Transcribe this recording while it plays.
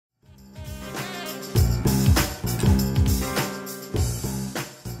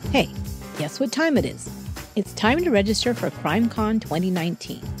guess what time it is? It's time to register for CrimeCon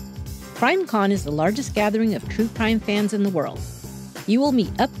 2019. CrimeCon is the largest gathering of true crime fans in the world. You will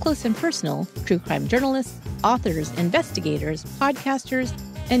meet up close and personal true crime journalists, authors, investigators, podcasters,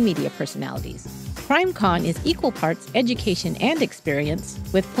 and media personalities. CrimeCon is equal parts education and experience,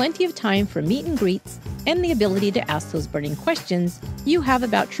 with plenty of time for meet and greets and the ability to ask those burning questions you have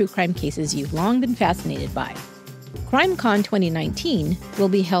about true crime cases you've long been fascinated by. CrimeCon 2019 will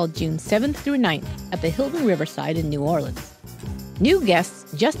be held June 7th through 9th at the Hilton Riverside in New Orleans. New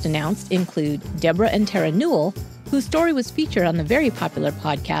guests just announced include Deborah and Tara Newell, whose story was featured on the very popular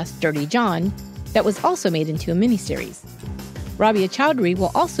podcast Dirty John, that was also made into a miniseries. Rabia Chowdhury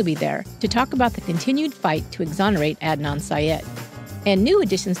will also be there to talk about the continued fight to exonerate Adnan Syed. And new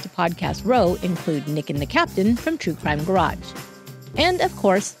additions to Podcast Row include Nick and the Captain from True Crime Garage. And, of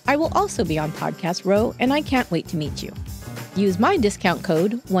course, I will also be on Podcast Row, and I can't wait to meet you. Use my discount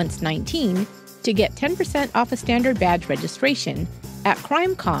code, ONCE19, to get 10% off a standard badge registration at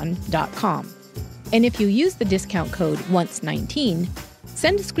crimecon.com. And if you use the discount code ONCE19,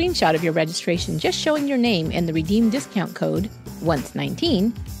 send a screenshot of your registration just showing your name and the redeemed discount code,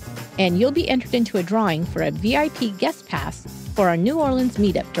 ONCE19, and you'll be entered into a drawing for a VIP guest pass for our New Orleans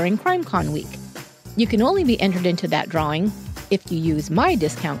meetup during CrimeCon week. You can only be entered into that drawing if you use my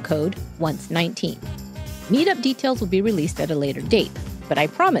discount code, ONCE19. Meetup details will be released at a later date, but I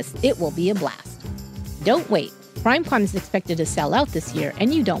promise it will be a blast. Don't wait. CrimeCon is expected to sell out this year,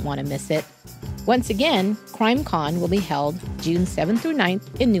 and you don't want to miss it. Once again, CrimeCon will be held June 7th through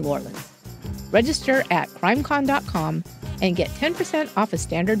 9th in New Orleans. Register at crimecon.com and get 10% off a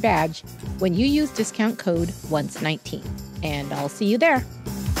standard badge when you use discount code ONCE19. And I'll see you there.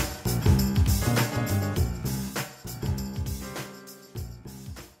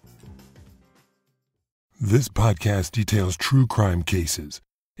 This podcast details true crime cases.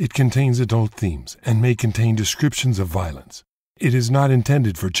 It contains adult themes and may contain descriptions of violence. It is not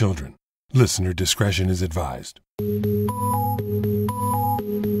intended for children. Listener discretion is advised.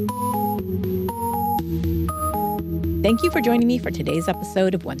 Thank you for joining me for today's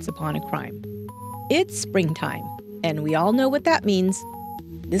episode of Once Upon a Crime. It's springtime, and we all know what that means.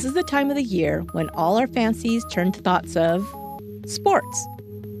 This is the time of the year when all our fancies turn to thoughts of sports.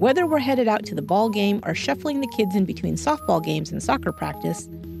 Whether we're headed out to the ball game or shuffling the kids in between softball games and soccer practice,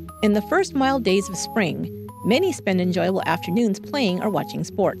 in the first mild days of spring, many spend enjoyable afternoons playing or watching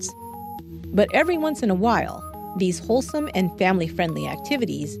sports. But every once in a while, these wholesome and family-friendly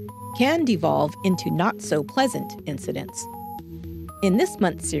activities can devolve into not-so-pleasant incidents. In this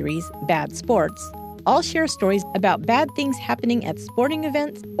month's series, Bad Sports, I'll share stories about bad things happening at sporting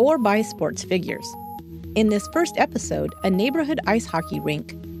events or by sports figures. In this first episode, a neighborhood ice hockey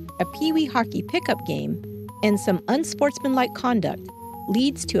rink, a peewee hockey pickup game, and some unsportsmanlike conduct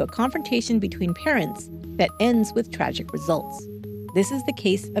leads to a confrontation between parents that ends with tragic results. This is the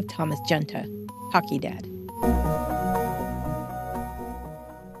case of Thomas Junta, Hockey Dad.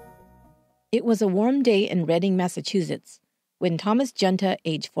 It was a warm day in Reading, Massachusetts, when Thomas Junta,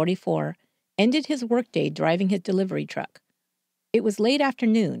 age 44, ended his workday driving his delivery truck. It was late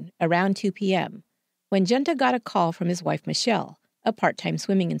afternoon, around 2 p.m., when Junta got a call from his wife Michelle, a part-time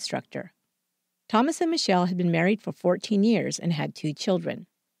swimming instructor. Thomas and Michelle had been married for 14 years and had 2 children.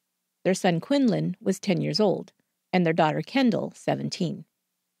 Their son Quinlan was 10 years old, and their daughter Kendall, 17.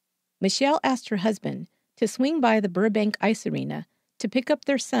 Michelle asked her husband to swing by the Burbank Ice Arena to pick up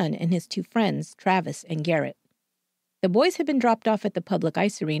their son and his 2 friends, Travis and Garrett. The boys had been dropped off at the public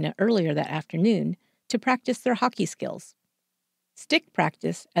ice arena earlier that afternoon to practice their hockey skills. Stick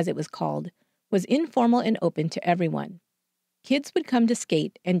practice, as it was called, was informal and open to everyone. Kids would come to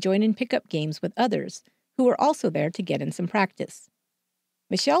skate and join in pickup games with others who were also there to get in some practice.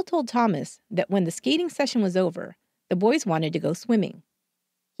 Michelle told Thomas that when the skating session was over, the boys wanted to go swimming.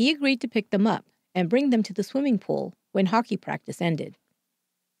 He agreed to pick them up and bring them to the swimming pool when hockey practice ended.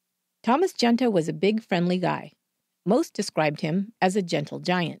 Thomas Junta was a big, friendly guy. Most described him as a gentle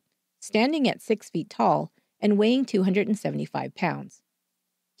giant, standing at 6 feet tall and weighing 275 pounds.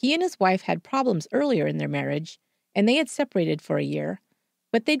 He and his wife had problems earlier in their marriage, and they had separated for a year,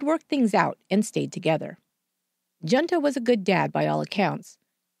 but they'd worked things out and stayed together. Junta was a good dad by all accounts,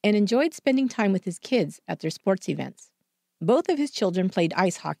 and enjoyed spending time with his kids at their sports events. Both of his children played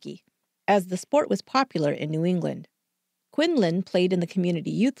ice hockey, as the sport was popular in New England. Quinlan played in the Community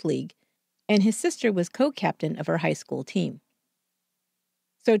Youth League, and his sister was co-captain of her high school team.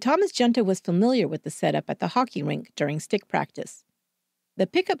 So Thomas Junta was familiar with the setup at the hockey rink during stick practice. The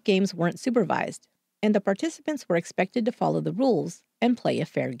pickup games weren't supervised, and the participants were expected to follow the rules and play a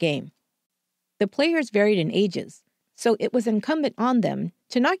fair game. The players varied in ages, so it was incumbent on them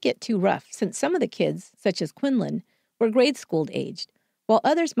to not get too rough since some of the kids, such as Quinlan, were grade school-aged, while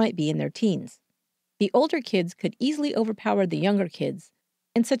others might be in their teens. The older kids could easily overpower the younger kids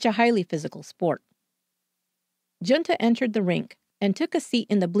in such a highly physical sport. Junta entered the rink and took a seat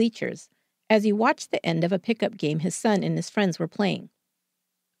in the bleachers as he watched the end of a pickup game his son and his friends were playing.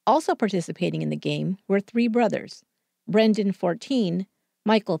 Also participating in the game were 3 brothers, Brendan, 14,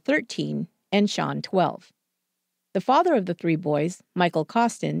 Michael, 13, and Sean, 12. The father of the 3 boys, Michael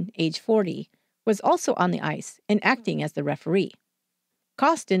Costin, age 40, was also on the ice and acting as the referee.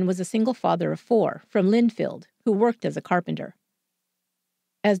 Costin was a single father of 4 from Linfield who worked as a carpenter.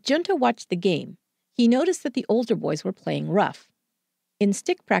 As Junta watched the game, he noticed that the older boys were playing rough. In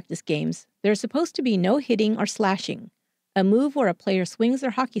stick practice games, there's supposed to be no hitting or slashing, a move where a player swings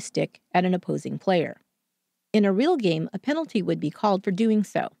their hockey stick at an opposing player. In a real game, a penalty would be called for doing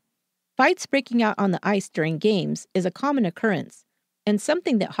so. Fights breaking out on the ice during games is a common occurrence and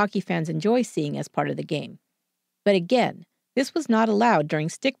something that hockey fans enjoy seeing as part of the game. But again, this was not allowed during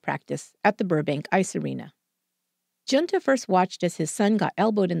stick practice at the Burbank Ice Arena. Junta first watched as his son got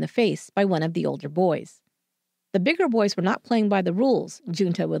elbowed in the face by one of the older boys. The bigger boys were not playing by the rules,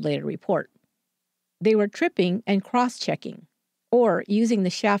 Junta would later report. They were tripping and cross-checking, or using the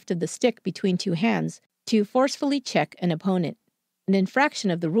shaft of the stick between 2 hands to forcefully check an opponent, an infraction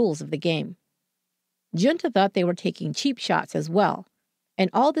of the rules of the game. Junta thought they were taking cheap shots as well, and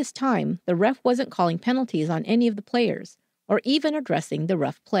all this time the ref wasn't calling penalties on any of the players or even addressing the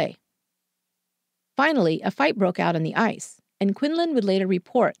rough play. Finally, a fight broke out on the ice, and Quinlan would later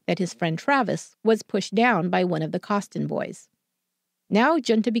report that his friend Travis was pushed down by one of the Costin boys. Now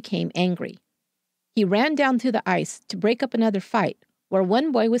Junta became angry. He ran down to the ice to break up another fight where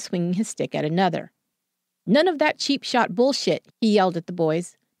one boy was swinging his stick at another. "None of that cheap shot bullshit," he yelled at the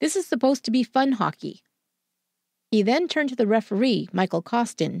boys. "This is supposed to be fun hockey." He then turned to the referee, Michael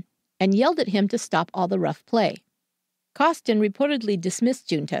Costin, and yelled at him to stop all the rough play. Costin reportedly dismissed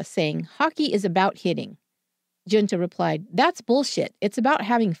Junta, saying, "Hockey is about hitting." Junta replied, "That's bullshit. It's about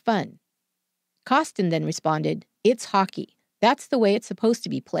having fun." Costin then responded, "It's hockey. That's the way it's supposed to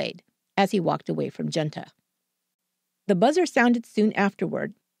be played," as he walked away from Junta. The buzzer sounded soon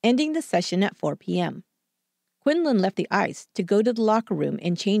afterward, ending the session at 4 p.m. Quinlan left the ice to go to the locker room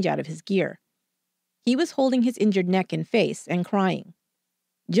and change out of his gear. He was holding his injured neck and face and crying.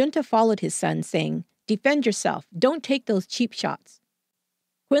 Junta followed his son, saying, "Defend yourself. Don't take those cheap shots."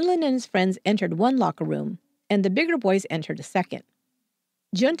 Quinlan and his friends entered one locker room, and the bigger boys entered a second.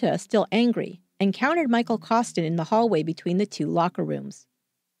 Junta, still angry, encountered Michael Costin in the hallway between the 2 locker rooms.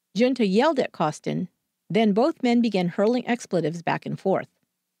 Junta yelled at Costin, then both men began hurling expletives back and forth.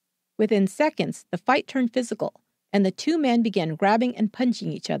 Within seconds, the fight turned physical, and the 2 men began grabbing and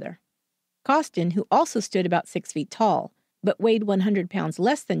punching each other. Costin, who also stood about 6 feet tall, but weighed 100 pounds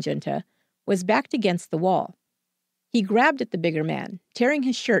less than Junta, was backed against the wall. He grabbed at the bigger man, tearing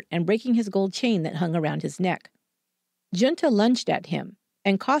his shirt and breaking his gold chain that hung around his neck. Junta lunged at him,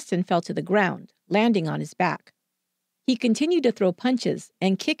 and Costin fell to the ground, landing on his back. He continued to throw punches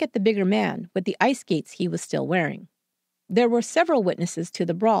and kick at the bigger man with the ice skates he was still wearing. There were several witnesses to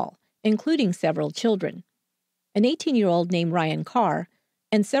the brawl, including several children. An 18-year-old named Ryan Carr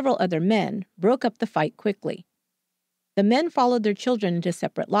and several other men broke up the fight quickly. The men followed their children into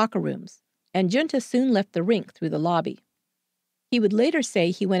separate locker rooms, and Junta soon left the rink through the lobby. He would later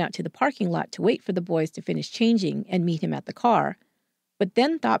say he went out to the parking lot to wait for the boys to finish changing and meet him at the car, but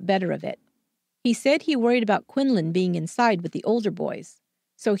then thought better of it. He said he worried about Quinlan being inside with the older boys,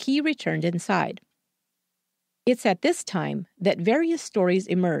 so he returned inside. It's at this time that various stories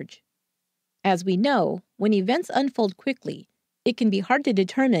emerge. As we know, when events unfold quickly, it can be hard to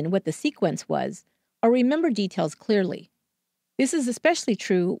determine what the sequence was or remember details clearly. This is especially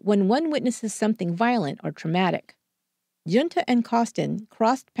true when one witnesses something violent or traumatic. Junta and Costin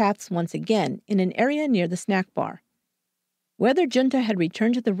crossed paths once again in an area near the snack bar. Whether Junta had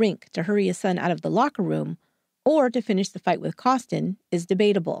returned to the rink to hurry his son out of the locker room or to finish the fight with Costin is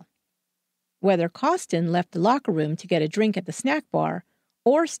debatable. Whether Costin left the locker room to get a drink at the snack bar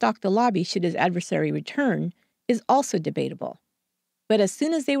or stalked the lobby should his adversary return is also debatable. But as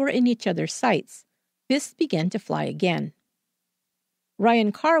soon as they were in each other's sights, fists began to fly again.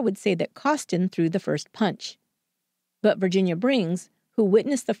 Ryan Carr would say that Costin threw the first punch. But Virginia Brings, who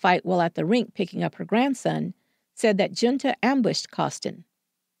witnessed the fight while at the rink picking up her grandson, said that Junta ambushed Costin.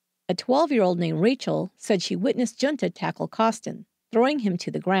 A 12-year-old named Rachel said she witnessed Junta tackle Costin, throwing him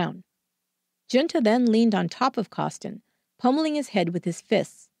to the ground. Junta then leaned on top of Costin, pummeling his head with his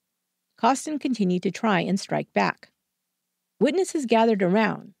fists. Costin continued to try and strike back. Witnesses gathered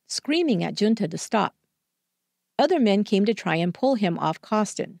around, screaming at Junta to stop. Other men came to try and pull him off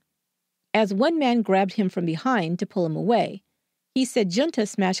Costin. As one man grabbed him from behind to pull him away, he said Junta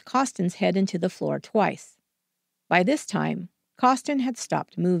smashed Costin's head into the floor twice. By this time, Costin had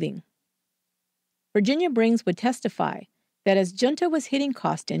stopped moving. Virginia Brings would testify that as Junta was hitting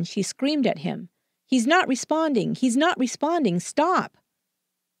Costin, she screamed at him, "He's not responding! He's not responding! Stop!"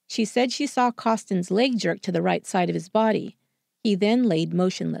 She said she saw Costin's leg jerk to the right side of his body. He then laid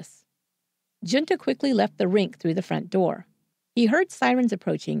motionless. Junta quickly left the rink through the front door. He heard sirens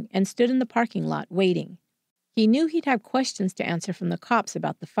approaching and stood in the parking lot waiting. He knew he'd have questions to answer from the cops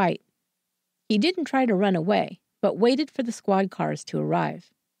about the fight. He didn't try to run away, but waited for the squad cars to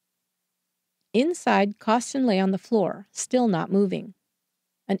arrive. Inside, Costin lay on the floor, still not moving.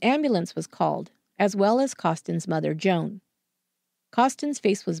 An ambulance was called, as well as Costin's mother, Joan. Costin's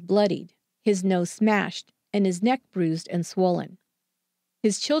face was bloodied, his nose smashed, and his neck bruised and swollen.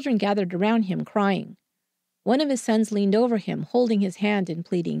 His children gathered around him, crying. One of his sons leaned over him, holding his hand and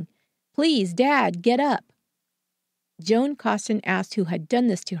pleading, "Please, Dad, get up." Joan Costin asked who had done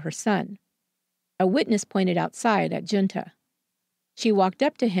this to her son. A witness pointed outside at Junta. She walked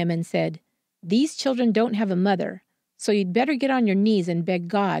up to him and said, "These children don't have a mother, so you'd better get on your knees and beg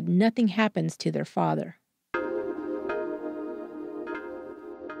God nothing happens to their father."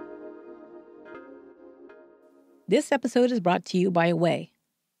 This episode is brought to you by Away.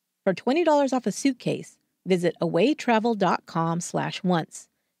 For $20 off a suitcase, visit awaytravel.com/once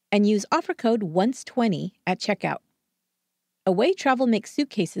and use offer code ONCE20 at checkout. Away Travel makes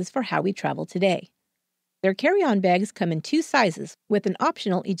suitcases for how we travel today. Their carry-on bags come in 2 sizes with an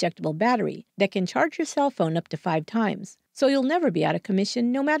optional ejectable battery that can charge your cell phone up to 5 times, so you'll never be out of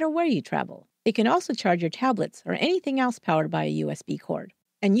commission no matter where you travel. It can also charge your tablets or anything else powered by a USB cord.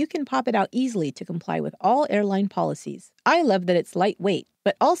 And you can pop it out easily to comply with all airline policies. I love that it's lightweight,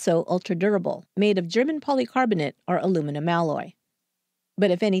 but also ultra-durable, made of German polycarbonate or aluminum alloy.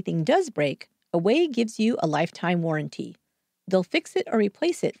 But if anything does break, Away gives you a lifetime warranty. They'll fix it or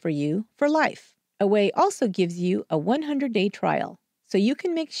replace it for you for life. Away also gives you a 100-day trial, so you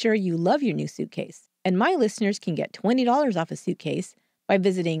can make sure you love your new suitcase. And my listeners can get $20 off a suitcase by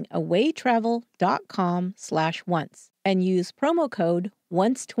visiting awaytravel.com/once and use promo code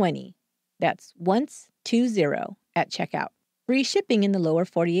ONCE20. That's ONCE20 at checkout. Free shipping in the lower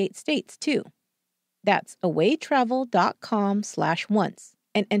 48 states, too. That's awaytravel.com/once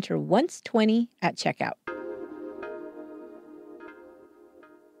and enter ONCE20 at checkout.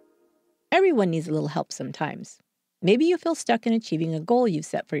 Everyone needs a little help sometimes. Maybe you feel stuck in achieving a goal you've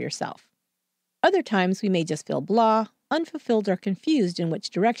set for yourself. Other times we may just feel blah, unfulfilled, or confused in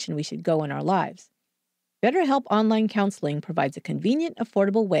which direction we should go in our lives. BetterHelp Online Counseling provides a convenient,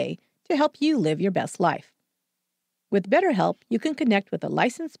 affordable way to help you live your best life. With BetterHelp, you can connect with a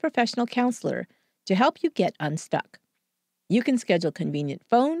licensed professional counselor to help you get unstuck. You can schedule convenient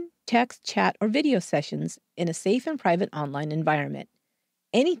phone, text, chat, or video sessions in a safe and private online environment.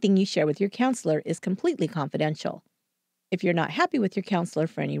 Anything you share with your counselor is completely confidential. If you're not happy with your counselor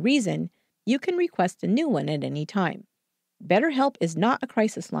for any reason, you can request a new one at any time. BetterHelp is not a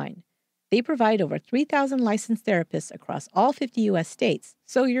crisis line. They provide over 3,000 licensed therapists across all 50 U.S. states,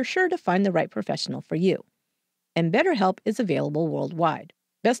 so you're sure to find the right professional for you. And BetterHelp is available worldwide.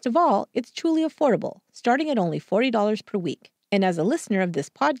 Best of all, it's truly affordable, starting at only $40 per week. And as a listener of this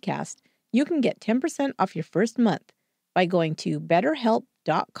podcast, you can get 10% off your first month by going to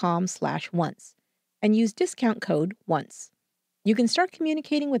betterhelp.com/once and use discount code ONCE. You can start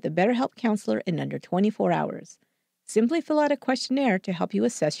communicating with a BetterHelp counselor in under 24 hours. Simply fill out a questionnaire to help you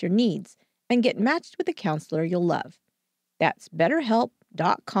assess your needs and get matched with a counselor you'll love. That's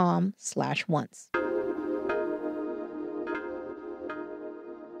betterhelp.com/once.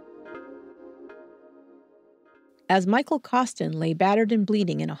 As Michael Costin lay battered and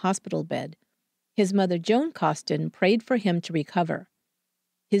bleeding in a hospital bed, his mother Joan Costin prayed for him to recover.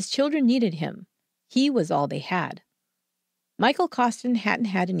 His children needed him. He was all they had. Michael Costin hadn't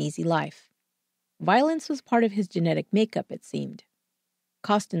had an easy life. Violence was part of his genetic makeup, it seemed.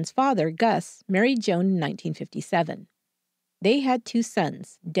 Costin's father, Gus, married Joan in 1957. They had 2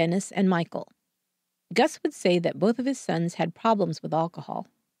 sons, Dennis and Michael. Gus would say that both of his sons had problems with alcohol.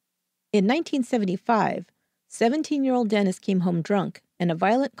 In 1975, 17-year-old Dennis came home drunk and a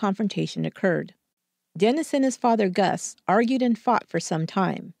violent confrontation occurred. Dennis and his father, Gus, argued and fought for some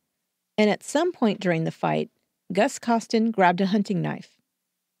time. And at some point during the fight, Gus Costin grabbed a hunting knife.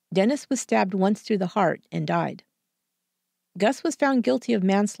 Dennis was stabbed once through the heart and died. Gus was found guilty of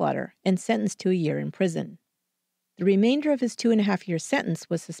manslaughter and sentenced to a year in prison. The remainder of his 2.5-year sentence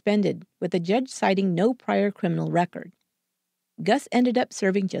was suspended, with the judge citing no prior criminal record. Gus ended up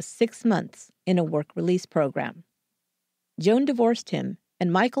serving just 6 months in a work release program. Joan divorced him,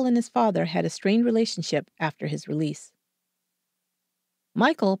 and Michael and his father had a strained relationship after his release.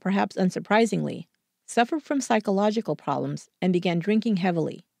 Michael, perhaps unsurprisingly, suffered from psychological problems and began drinking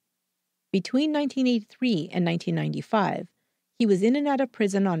heavily. Between 1983 and 1995, he was in and out of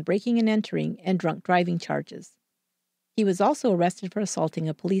prison on breaking and entering and drunk driving charges. He was also arrested for assaulting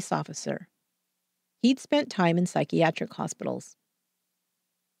a police officer. He'd spent time in psychiatric hospitals.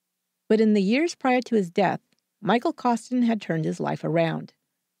 But in the years prior to his death, Michael Costin had turned his life around.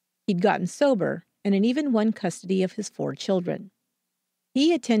 He'd gotten sober and had even won custody of his 4 children.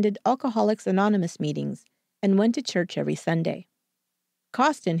 He attended Alcoholics Anonymous meetings and went to church every Sunday.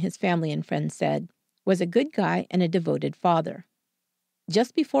 Costin, his family and friends said, was a good guy and a devoted father.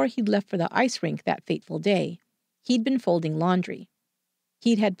 Just before he'd left for the ice rink that fateful day, he'd been folding laundry.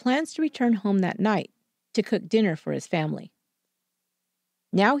 He'd had plans to return home that night to cook dinner for his family.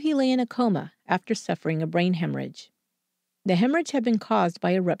 Now he lay in a coma after suffering a brain hemorrhage. The hemorrhage had been caused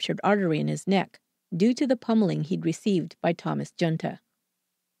by a ruptured artery in his neck due to the pummeling he'd received by Thomas Junta.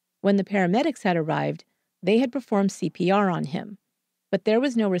 When the paramedics had arrived, they had performed CPR on him, but there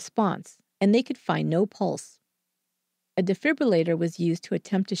was no response, and they could find no pulse. A defibrillator was used to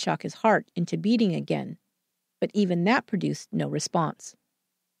attempt to shock his heart into beating again, but even that produced no response.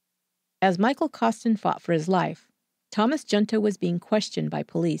 As Michael Costin fought for his life, Thomas Junta was being questioned by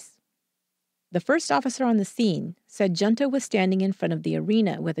police. The first officer on the scene said Junta was standing in front of the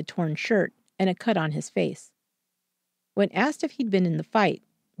arena with a torn shirt and a cut on his face. When asked if he'd been in the fight,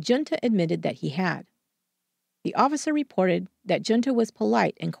 Junta admitted that he had. The officer reported that Junta was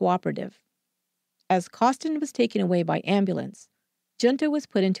polite and cooperative. As Costin was taken away by ambulance, Junta was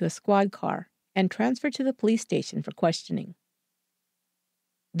put into a squad car and transferred to the police station for questioning.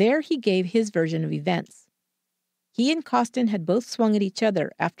 There he gave his version of events. He and Costin had both swung at each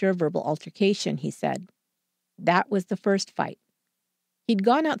other after a verbal altercation, he said. That was the first fight. He'd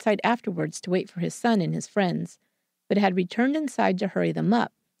gone outside afterwards to wait for his son and his friends, but had returned inside to hurry them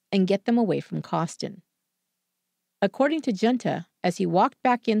up and get them away from Costin. According to Junta, as he walked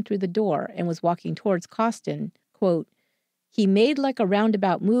back in through the door and was walking towards Costin, quote, he made like a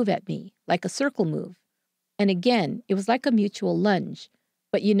roundabout move at me, like a circle move. And again, it was like a mutual lunge.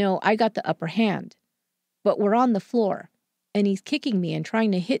 But I got the upper hand. But we're on the floor, and he's kicking me and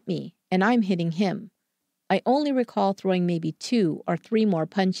trying to hit me, and I'm hitting him. I only recall throwing maybe 2 or 3 more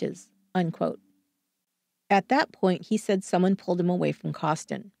punches, unquote. At that point, he said someone pulled him away from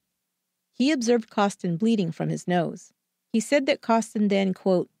Costin. He observed Costin bleeding from his nose. He said that Costin then,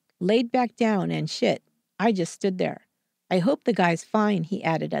 quote, laid back down and shit. I just stood there. I hope the guy's fine, he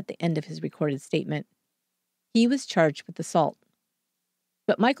added at the end of his recorded statement. He was charged with assault.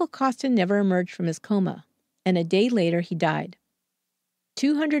 But Michael Costin never emerged from his coma, and a day later he died.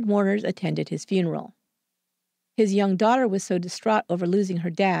 200 mourners attended his funeral. His young daughter was so distraught over losing her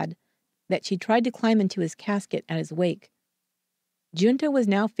dad that she tried to climb into his casket at his wake. Junta was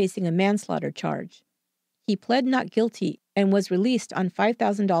now facing a manslaughter charge. He pled not guilty and was released on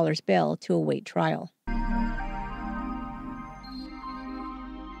 $5,000 bail to await trial.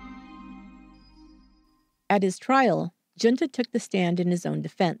 At his trial, Junta took the stand in his own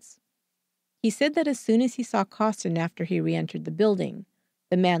defense. He said that as soon as he saw Costin after he re-entered the building,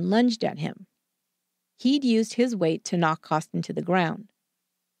 the man lunged at him. He'd used his weight to knock Costin to the ground.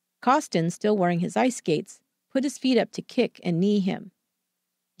 Costin, still wearing his ice skates, put his feet up to kick and knee him.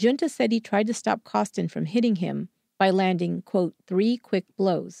 Junta said he tried to stop Costin from hitting him by landing, quote, 3 quick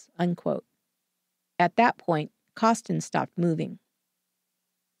blows, unquote. At that point, Costin stopped moving.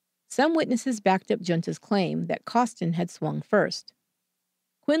 Some witnesses backed up Junta's claim that Costin had swung first.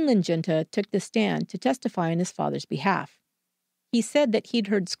 Quinlan Junta took the stand to testify on his father's behalf. He said that he'd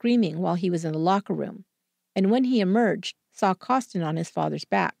heard screaming while he was in the locker room, and when he emerged, saw Costin on his father's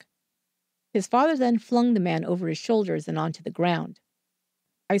back. His father then flung the man over his shoulders and onto the ground.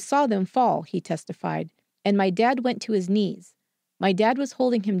 I saw them fall, he testified, and my dad went to his knees. My dad was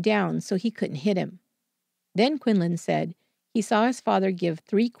holding him down so he couldn't hit him. Then Quinlan said he saw his father give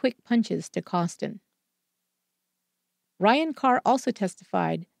 3 quick punches to Costin. Ryan Carr also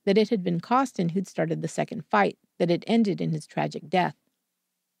testified that it had been Costin who'd started the second fight that had ended in his tragic death.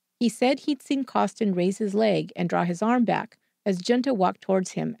 He said he'd seen Costin raise his leg and draw his arm back as Junta walked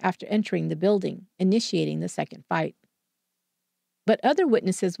towards him after entering the building, initiating the second fight. But other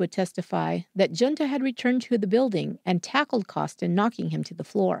witnesses would testify that Junta had returned to the building and tackled Costin, knocking him to the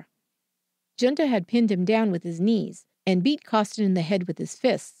floor. Junta had pinned him down with his knees and beat Costin in the head with his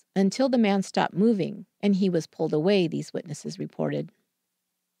fists until the man stopped moving and he was pulled away, these witnesses reported.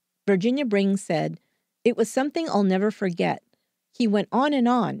 Virginia Brings said, "It was something I'll never forget. He went on and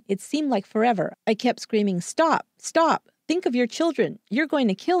on. It seemed like forever. I kept screaming, 'Stop! Stop! Think of your children. You're going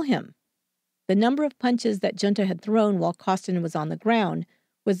to kill him. The number of punches that Junta had thrown while Costin was on the ground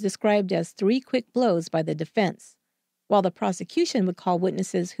was described as 3 quick blows by the defense, while the prosecution would call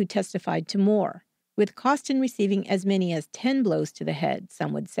witnesses who testified to more, with Costin receiving as many as 10 blows to the head,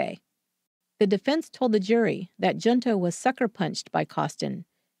 some would say. The defense told the jury that Junta was sucker punched by Costin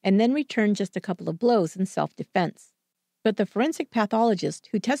and then returned just a couple of blows in self-defense. But the forensic pathologist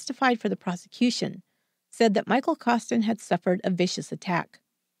who testified for the prosecution said that Michael Costin had suffered a vicious attack.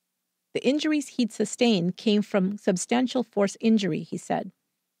 The injuries he'd sustained came from substantial force injury, he said.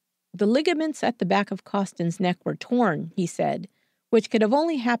 The ligaments at the back of Costin's neck were torn, he said, which could have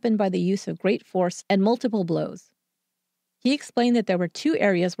only happened by the use of great force and multiple blows. He explained that there were 2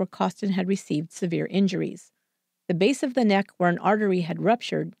 areas where Costin had received severe injuries. The base of the neck where an artery had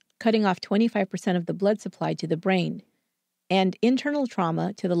ruptured, cutting off 25% of the blood supply to the brain, and internal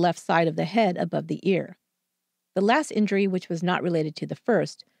trauma to the left side of the head above the ear. The last injury, which was not related to the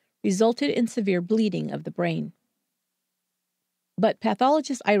first, resulted in severe bleeding of the brain. But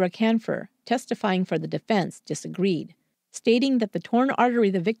pathologist Ira Canfer, testifying for the defense, disagreed, stating that the torn artery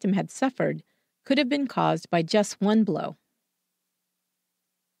the victim had suffered could have been caused by just 1 blow.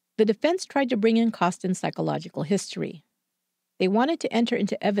 The defense tried to bring in Costin's psychological history. They wanted to enter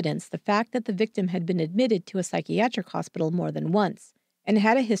into evidence the fact that the victim had been admitted to a psychiatric hospital more than once and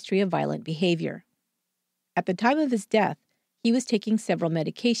had a history of violent behavior. At the time of his death, he was taking several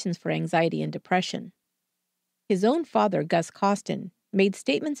medications for anxiety and depression. His own father, Gus Costin, made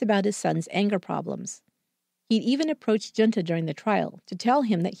statements about his son's anger problems. He'd even approached Junta during the trial to tell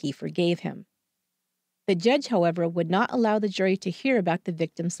him that he forgave him. The judge, however, would not allow the jury to hear about the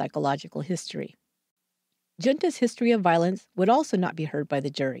victim's psychological history. Junta's history of violence would also not be heard by the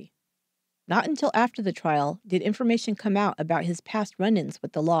jury. Not until after the trial did information come out about his past run-ins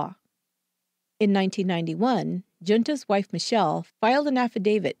with the law. In 1991, Junta's wife Michelle filed an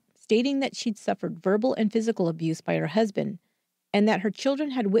affidavit stating that she'd suffered verbal and physical abuse by her husband and that her children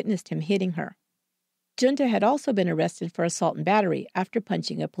had witnessed him hitting her. Junta had also been arrested for assault and battery after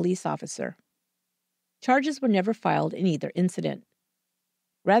punching a police officer. Charges were never filed in either incident.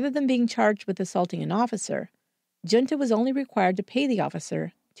 Rather than being charged with assaulting an officer, Junta was only required to pay the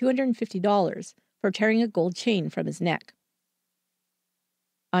officer $250 for tearing a gold chain from his neck.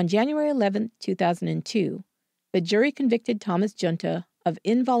 On January 11, 2002, the jury convicted Thomas Junta of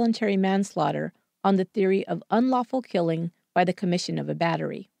involuntary manslaughter on the theory of unlawful killing by the commission of a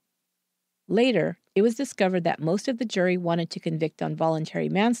battery. Later, it was discovered that most of the jury wanted to convict on voluntary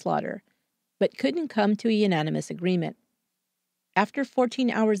manslaughter, but couldn't come to a unanimous agreement. After 14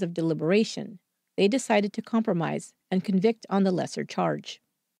 hours of deliberation, they decided to compromise and convict on the lesser charge.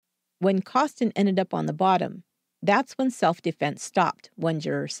 When Costin ended up on the bottom, that's when self-defense stopped, one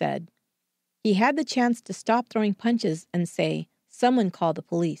juror said. He had the chance to stop throwing punches and say, "Someone call the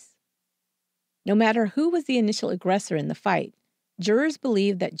police." No matter who was the initial aggressor in the fight, jurors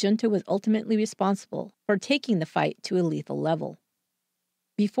believed that Junta was ultimately responsible for taking the fight to a lethal level.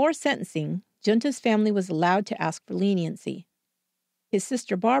 Before sentencing, Junta's family was allowed to ask for leniency. His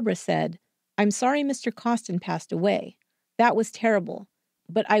sister Barbara said, "I'm sorry Mr. Costin passed away. That was terrible,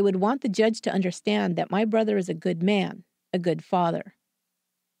 but I would want the judge to understand that my brother is a good man, a good father."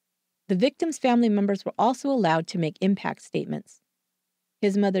 The victim's family members were also allowed to make impact statements.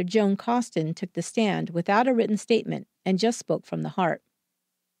 His mother, Joan Costin, took the stand without a written statement and just spoke from the heart.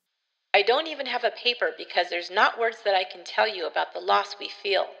 "I don't even have a paper because there's not words that I can tell you about the loss we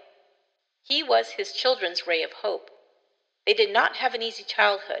feel. He was his children's ray of hope. They did not have an easy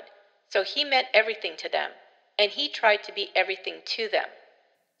childhood, so he meant everything to them, and he tried to be everything to them."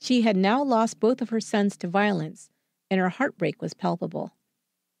 She had now lost both of her sons to violence, and her heartbreak was palpable.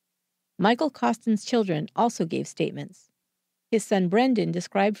 Michael Costin's children also gave statements. His son Brendan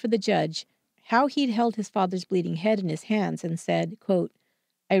described for the judge how he'd held his father's bleeding head in his hands and said, quote,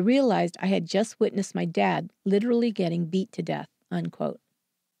 "I realized I had just witnessed my dad literally getting beat to death," unquote.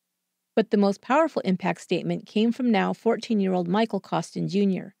 But the most powerful impact statement came from now 14-year-old Michael Costin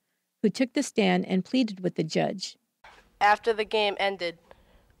Jr., who took the stand and pleaded with the judge. After the game ended,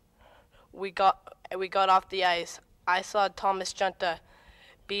 we got off the ice. I saw Thomas Junta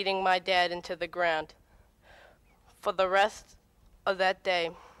beating my dad into the ground. For the rest of that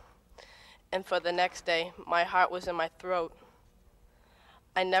day and for the next day, my heart was in my throat.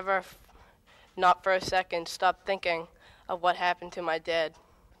 I never, not for a second, stopped thinking of what happened to my dad.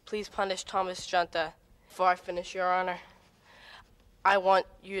 Please punish Thomas Junta. Before I finish, Your Honor, I want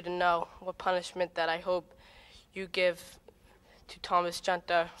you to know what punishment that I hope you give to Thomas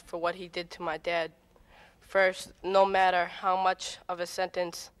Junta for what he did to my dad. First, no matter how much of a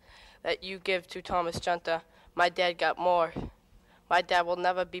sentence that you give to Thomas Junta, My dad got more. My dad will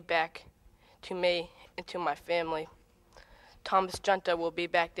never be back to me and to my family. Thomas Junta will be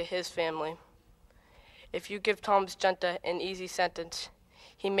back to his family. If you give Thomas Junta an easy sentence,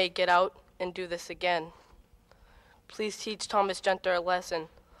 he may get out and do this again. Please teach Thomas Junta a lesson.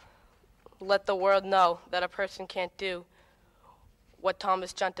 Let the world know that a person can't do what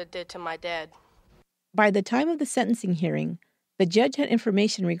Thomas Junta did to my dad. By the time of the sentencing hearing, the judge had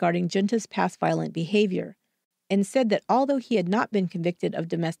information regarding Junta's past violent behavior and said that although he had not been convicted of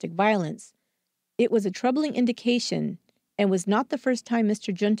domestic violence, it was a troubling indication and was not the first time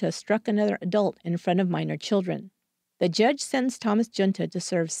Mr. Junta struck another adult in front of minor children. The judge sentenced Thomas Junta to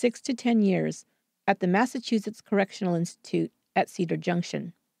serve 6 to 10 years at the Massachusetts Correctional Institute at Cedar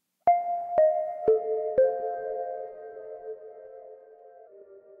Junction.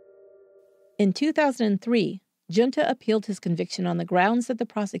 In 2003, Junta appealed his conviction on the grounds that the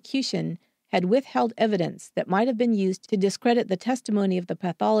prosecution had withheld evidence that might have been used to discredit the testimony of the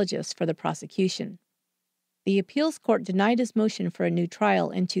pathologist for the prosecution. The appeals court denied his motion for a new trial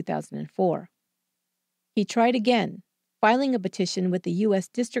in 2004. He tried again, filing a petition with the U.S.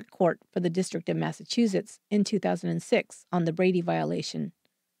 District Court for the District of Massachusetts in 2006 on the Brady violation.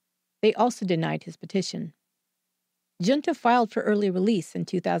 They also denied his petition. Junta filed for early release in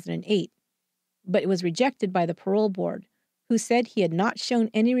 2008, but it was rejected by the parole board, who said he had not shown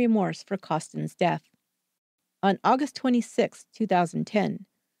any remorse for Costin's death. On August 26, 2010,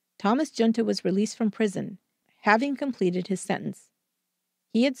 Thomas Junta was released from prison, having completed his sentence.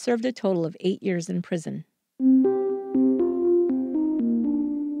 He had served a total of 8 years in prison.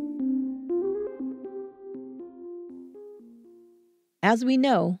 As we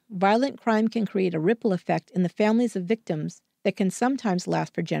know, violent crime can create a ripple effect in the families of victims that can sometimes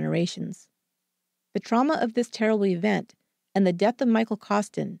last for generations. The trauma of this terrible event and the death of Michael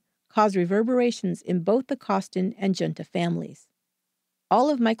Costin caused reverberations in both the Costin and Junta families. All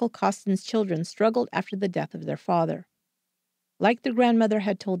of Michael Costin's children struggled after the death of their father. Like the grandmother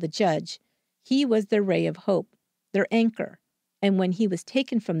had told the judge, he was their ray of hope, their anchor, and when he was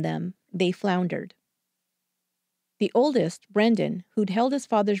taken from them, they floundered. The oldest, Brendan, who'd held his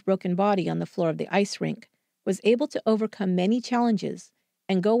father's broken body on the floor of the ice rink, was able to overcome many challenges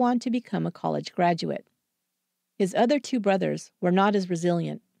and go on to become a college graduate. His other 2 brothers were not as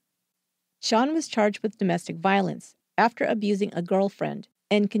resilient. Sean was charged with domestic violence after abusing a girlfriend,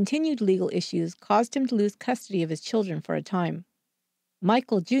 and continued legal issues caused him to lose custody of his children for a time.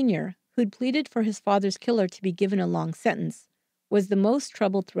 Michael Jr., who'd pleaded for his father's killer to be given a long sentence, was the most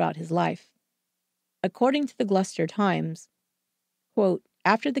troubled throughout his life. According to the Gloucester Times, quote,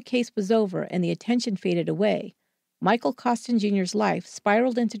 "After the case was over and the attention faded away, Michael Costin Jr.'s life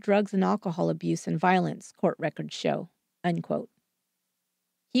spiraled into drugs and alcohol abuse and violence, court records show," unquote.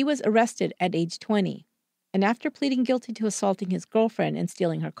 He was arrested at age 20, and after pleading guilty to assaulting his girlfriend and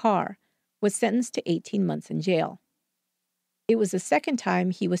stealing her car, was sentenced to 18 months in jail. It was the second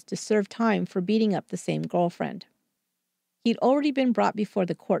time he was to serve time for beating up the same girlfriend. He'd already been brought before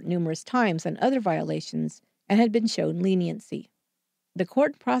the court numerous times on other violations and had been shown leniency. The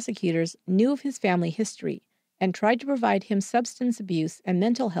court prosecutors knew of his family history and tried to provide him substance abuse and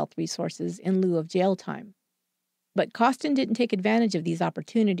mental health resources in lieu of jail time. But Costin didn't take advantage of these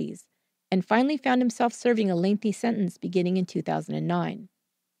opportunities and finally found himself serving a lengthy sentence beginning in 2009.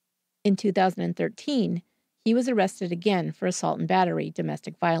 In 2013, he was arrested again for assault and battery,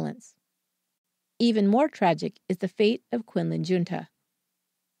 domestic violence. Even more tragic is the fate of Quinlan Junta.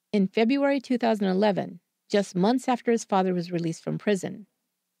 In February 2011, just months after his father was released from prison,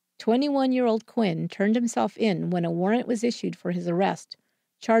 21-year-old Quinn turned himself in when a warrant was issued for his arrest,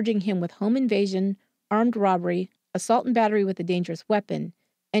 charging him with home invasion, armed robbery, assault and battery with a dangerous weapon,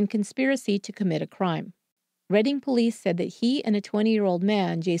 and conspiracy to commit a crime. Reading police said that he and a 20-year-old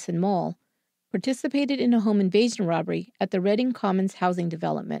man, Jason Moll, participated in a home invasion robbery at the Reading Commons housing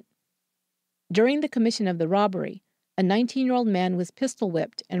development. During the commission of the robbery, a 19-year-old man was pistol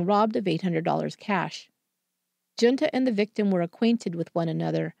whipped and robbed of $800 cash. Junta and the victim were acquainted with one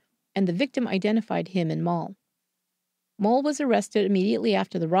another, and the victim identified him and Moll. Moll was arrested immediately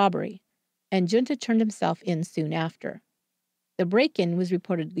after the robbery, and Junta turned himself in soon after. The break-in was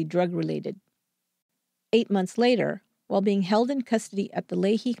reportedly drug-related. 8 months later, while being held in custody at the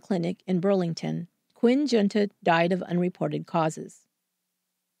Leahy Clinic in Burlington, Quinn Junta died of unreported causes.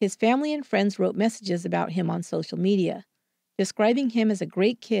 His family and friends wrote messages about him on social media, describing him as a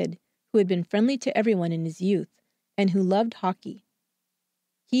great kid who had been friendly to everyone in his youth and who loved hockey.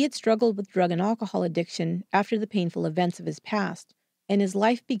 He had struggled with drug and alcohol addiction after the painful events of his past, and his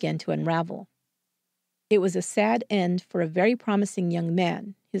life began to unravel. It was a sad end for a very promising young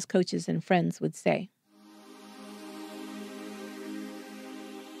man, his coaches and friends would say.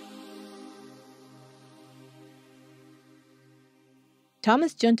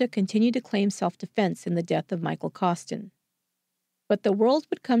 Thomas Junta continued to claim self-defense in the death of Michael Costin. But the world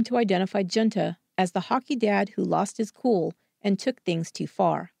would come to identify Junta as the hockey dad who lost his cool and took things too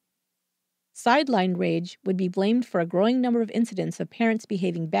far. Sideline rage would be blamed for a growing number of incidents of parents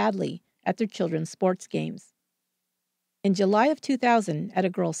behaving badly at their children's sports games. In July of 2000, at a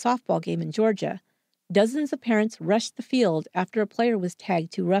girls' softball game in Georgia, dozens of parents rushed the field after a player was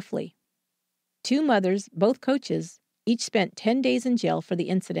tagged too roughly. 2 mothers, both coaches, each spent 10 days in jail for the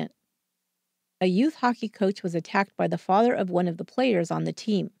incident. A youth hockey coach was attacked by the father of one of the players on the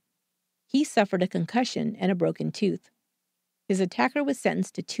team. He suffered a concussion and a broken tooth. His attacker was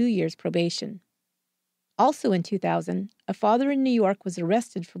sentenced to 2 years probation. Also in 2000, a father in New York was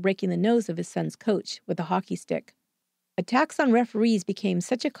arrested for breaking the nose of his son's coach with a hockey stick. Attacks on referees became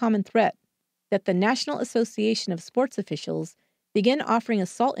such a common threat that the National Association of Sports Officials began offering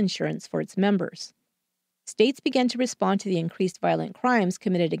assault insurance for its members. States began to respond to the increased violent crimes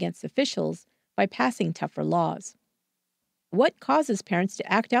committed against officials by passing tougher laws. What causes parents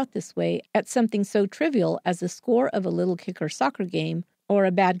to act out this way at something so trivial as the score of a little kicker soccer game or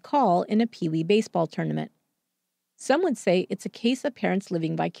a bad call in a peewee baseball tournament? Some would say it's a case of parents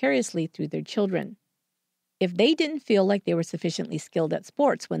living vicariously through their children. If they didn't feel like they were sufficiently skilled at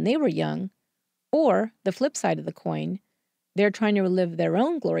sports when they were young, or, the flip side of the coin, they're trying to relive their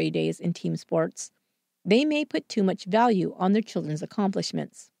own glory days in team sports, they may put too much value on their children's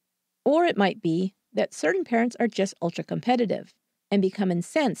accomplishments. Or it might be that certain parents are just ultra-competitive and become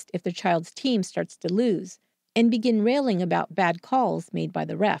incensed if their child's team starts to lose and begin railing about bad calls made by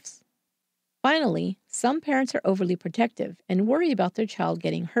the refs. Finally, some parents are overly protective and worry about their child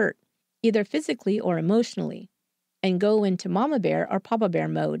getting hurt, either physically or emotionally, and go into mama bear or papa bear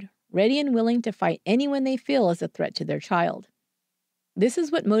mode, ready and willing to fight anyone they feel is a threat to their child. This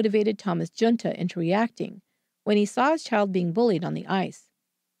is what motivated Thomas Junta into reacting when he saw his child being bullied on the ice.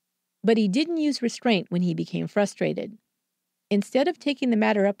 But he didn't use restraint when he became frustrated. Instead of taking the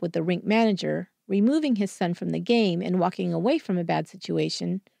matter up with the rink manager, removing his son from the game and walking away from a bad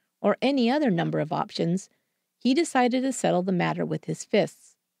situation, or any other number of options, he decided to settle the matter with his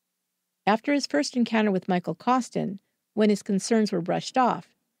fists. After his first encounter with Michael Costin, when his concerns were brushed off,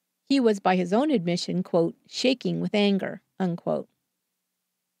 he was, by his own admission, quote, shaking with anger, unquote.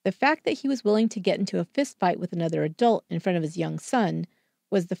 The fact that he was willing to get into a fist fight with another adult in front of his young son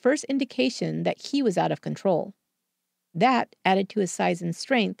was the first indication that he was out of control. That, added to his size and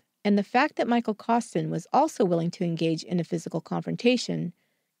strength, and the fact that Michael Costin was also willing to engage in a physical confrontation,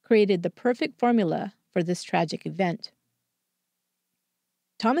 created the perfect formula for this tragic event.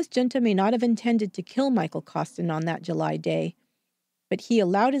 Thomas Junta may not have intended to kill Michael Costin on that July day, but he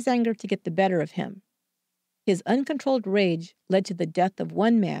allowed his anger to get the better of him. His uncontrolled rage led to the death of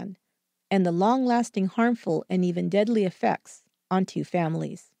one man and the long-lasting harmful and even deadly effects on 2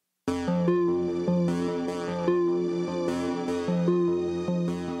 families.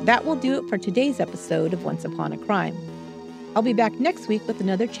 That will do it for today's episode of Once Upon a Crime. I'll be back next week with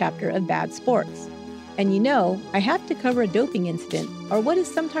another chapter of Bad Sports. And you know, I have to cover a doping incident, or what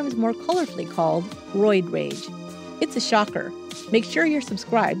is sometimes more colorfully called roid rage. It's a shocker. Make sure you're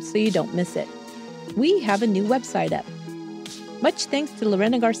subscribed so you don't miss it. We have a new website up. Much thanks to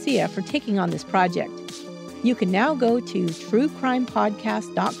Lorena Garcia for taking on this project. You can now go to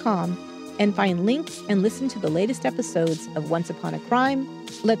truecrimepodcast.com and find links and listen to the latest episodes of Once Upon a Crime,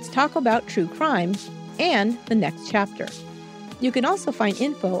 Let's Talk About True Crime, and the next chapter. You can also find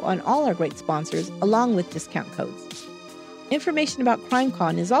info on all our great sponsors along with discount codes. Information about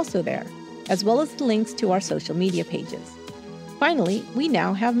CrimeCon is also there, as well as the links to our social media pages. Finally, we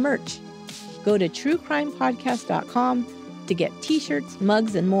now have merch. Go to truecrimepodcast.com to get t-shirts,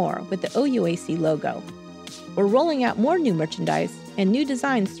 mugs, and more with the OUAC logo. We're rolling out more new merchandise and new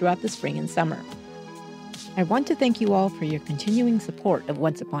designs throughout the spring and summer. I want to thank you all for your continuing support of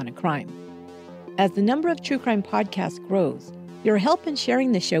Once Upon a Crime. As the number of true crime podcasts grows, your help in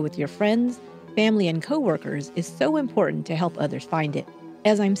sharing the show with your friends, family, and coworkers is so important to help others find it.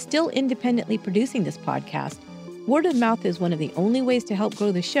 As I'm still independently producing this podcast, word of mouth is one of the only ways to help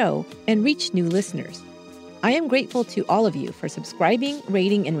grow the show and reach new listeners. I am grateful to all of you for subscribing,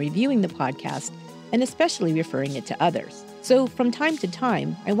 rating, and reviewing the podcast, and especially referring it to others. So from time to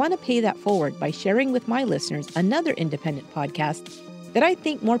time, I want to pay that forward by sharing with my listeners another independent podcast that I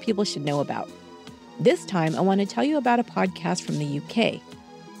think more people should know about. This time, I want to tell you about a podcast from the UK.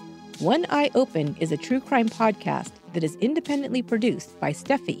 One Eye Open is a true crime podcast that is independently produced by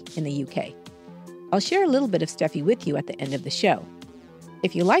Steffi in the UK. I'll share a little bit of Steffi with you at the end of the show.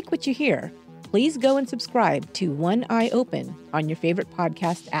 If you like what you hear, please go and subscribe to One Eye Open on your favorite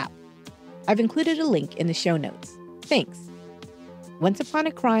podcast app. I've included a link in the show notes. Thanks. Once Upon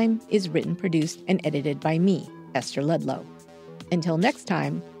a Crime is written, produced, and edited by me, Esther Ludlow. Until next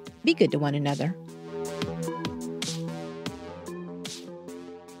time, be good to one another.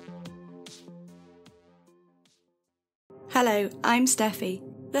 Hello, I'm Steffi,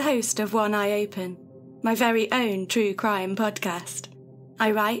 the host of One Eye Open, my very own true crime podcast. I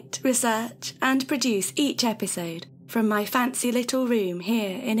write, research, and produce each episode from my fancy little room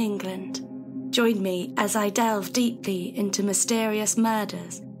here in England. Join me as I delve deeply into mysterious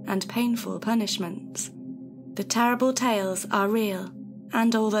murders and painful punishments. The terrible tales are real,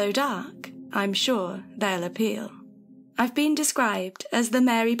 and although dark, I'm sure they'll appeal. I've been described as the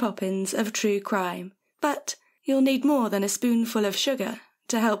Mary Poppins of true crime, but you'll need more than a spoonful of sugar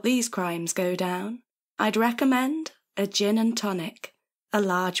to help these crimes go down. I'd recommend a gin and tonic, a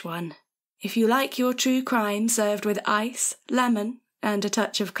large one. If you like your true crime served with ice, lemon, and a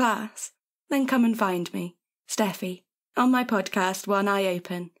touch of class, then come and find me, Steffi, on my podcast One Eye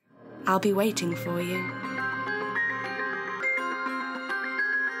Open. I'll be waiting for you.